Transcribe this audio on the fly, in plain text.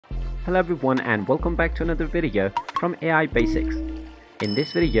Hello everyone and welcome back to another video from AI Basics. In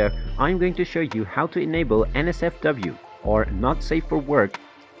this video, I'm going to show you how to enable NSFW or Not Safe for Work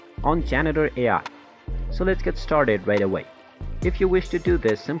on Janitor AI. So let's get started right away. If you wish to do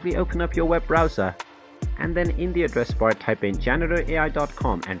this, simply open up your web browser and then in the address bar type in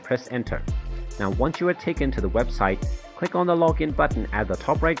janitorai.com and press enter. Now once you are taken to the website, click on the login button at the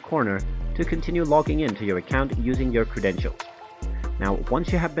top right corner to continue logging into your account using your credentials. Now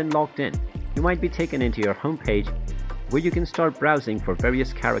once you have been logged in, you might be taken into your home page where you can start browsing for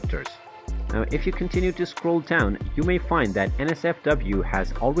various characters. Now if you continue to scroll down, you may find that NSFW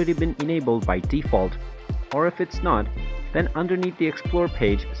has already been enabled by default, or if it's not, then underneath the Explore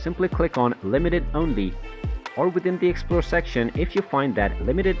page simply click on Limited Only, or within the Explore section if you find that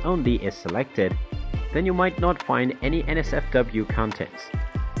Limited Only is selected, then you might not find any NSFW contents.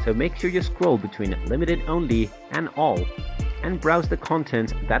 So make sure you scroll between Limited Only and All and browse the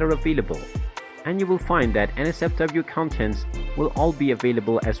contents that are available, and you will find that NSFW contents will all be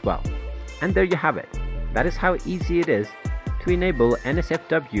available as well. And there you have it. That is how easy it is to enable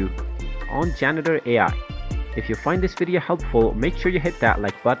NSFW on Janitor AI. If you find this video helpful, make sure you hit that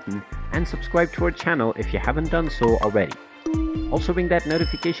like button and subscribe to our channel if you haven't done so already. Also ring that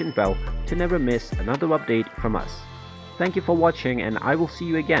notification bell to never miss another update from us. Thank you for watching and I will see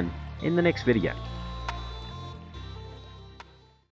you again in the next video.